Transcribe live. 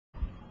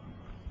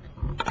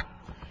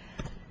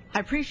I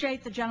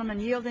appreciate the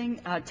gentleman yielding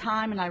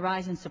time, and I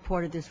rise in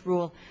support of this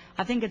rule.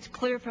 I think it's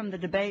clear from the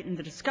debate and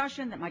the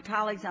discussion that my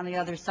colleagues on the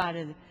other side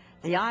of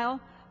the aisle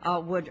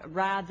would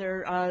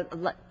rather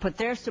put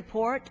their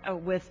support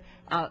with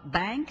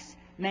banks,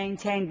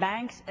 maintain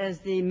banks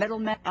as the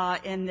middlemen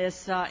in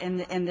this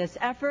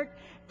effort,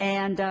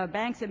 and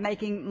banks are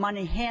making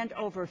money hand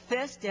over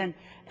fist and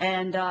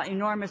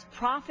enormous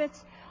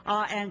profits,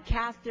 and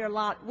cast their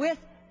lot with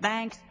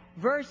banks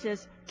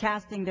versus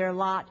casting their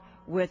lot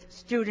with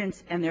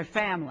students and their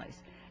families.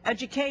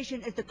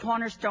 Education is the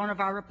cornerstone of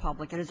our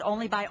republic. It is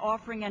only by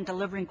offering and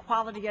delivering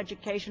quality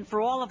education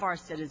for all of our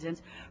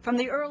citizens from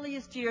the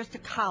earliest years to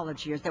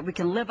college years that we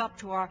can live up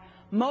to our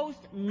most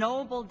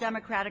noble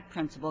democratic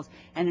principles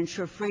and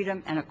ensure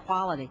freedom and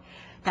equality,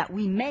 that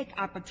we make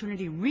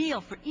opportunity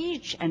real for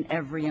each and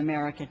every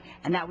American,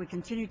 and that we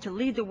continue to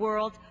lead the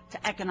world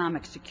to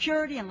economic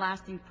security and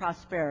lasting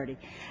prosperity.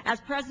 As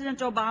President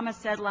Obama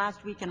said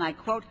last week, and I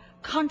quote,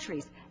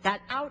 "Countries that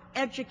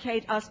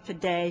out-educate us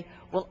today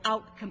will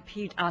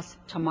out-compete us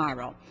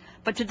tomorrow."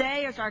 But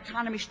today, as our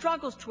economy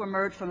struggles to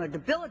emerge from a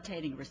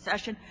debilitating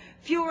recession,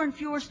 fewer and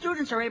fewer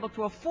students are able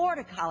to afford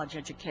a college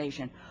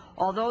education.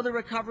 Although the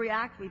Recovery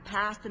Act we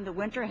passed in the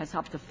winter has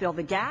helped to fill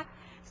the gap,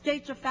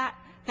 states are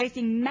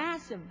facing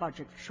massive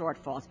budget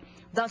shortfalls,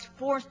 thus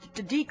forced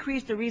to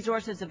decrease the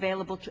resources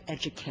available to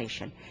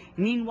education.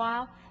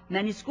 Meanwhile,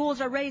 many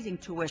schools are raising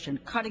tuition,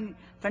 cutting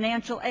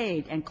financial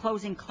aid, and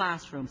closing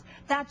classrooms.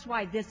 That's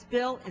why this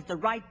bill is the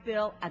right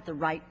bill at the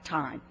right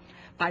time.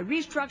 By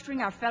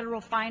restructuring our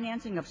federal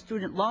financing of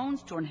student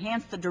loans to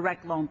enhance the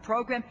direct loan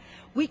program,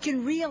 we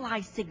can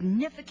realize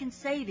significant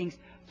savings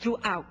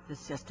throughout the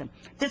system.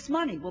 This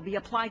money will be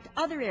applied to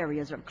other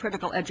areas of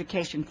critical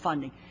education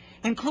funding,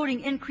 including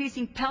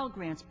increasing Pell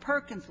Grants,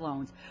 Perkins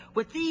loans.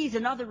 With these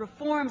and other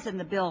reforms in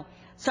the bill,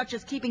 such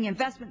as keeping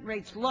investment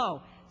rates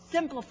low,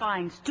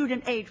 simplifying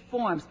student aid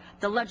forms,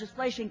 the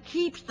legislation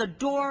keeps the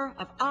door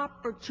of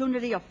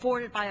opportunity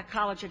afforded by a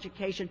college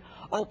education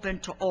open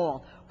to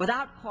all,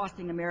 without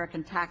costing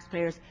American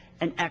taxpayers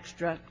an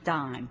extra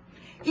dime.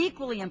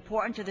 Equally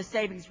important to the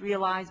savings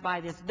realized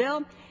by this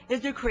bill is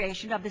the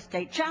creation of the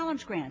state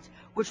challenge grants,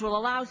 which will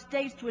allow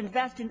states to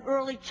invest in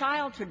early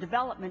childhood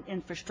development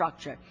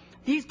infrastructure.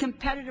 These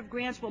competitive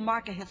grants will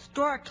mark a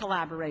historic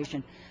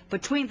collaboration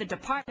between the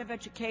Department of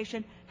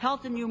Education,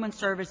 Health and Human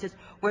Services,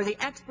 where the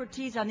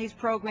expertise on these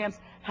programs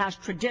has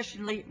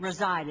traditionally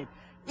resided.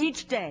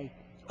 Each day,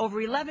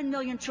 over 11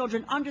 million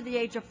children under the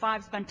age of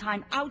 5 spend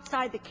time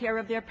outside the care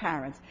of their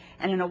parents,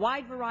 and in a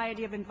wide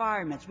variety of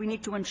environments. We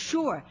need to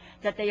ensure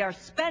that they are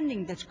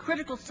spending this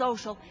critical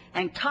social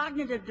and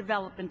cognitive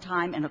development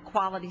time in a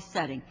quality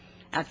setting.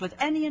 As with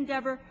any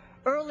endeavor,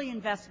 early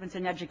investments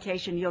in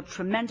education yield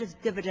tremendous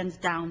dividends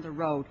down the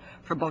road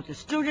for both the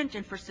student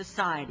and for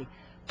society.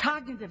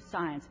 Cognitive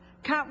science,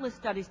 countless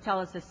studies tell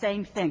us the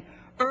same thing.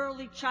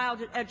 Early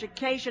childhood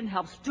education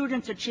helps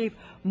students achieve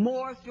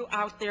more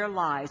throughout their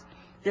lives.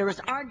 There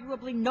is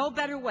arguably no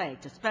better way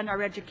to spend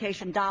our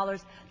education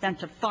dollars than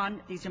to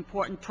fund these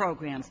important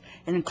programs.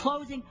 And in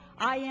closing,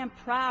 I am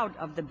proud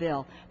of the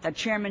bill that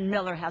Chairman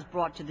Miller has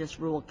brought to this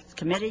Rules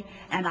Committee,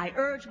 and I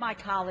urge my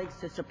colleagues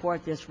to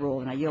support this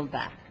rule, and I yield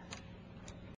back.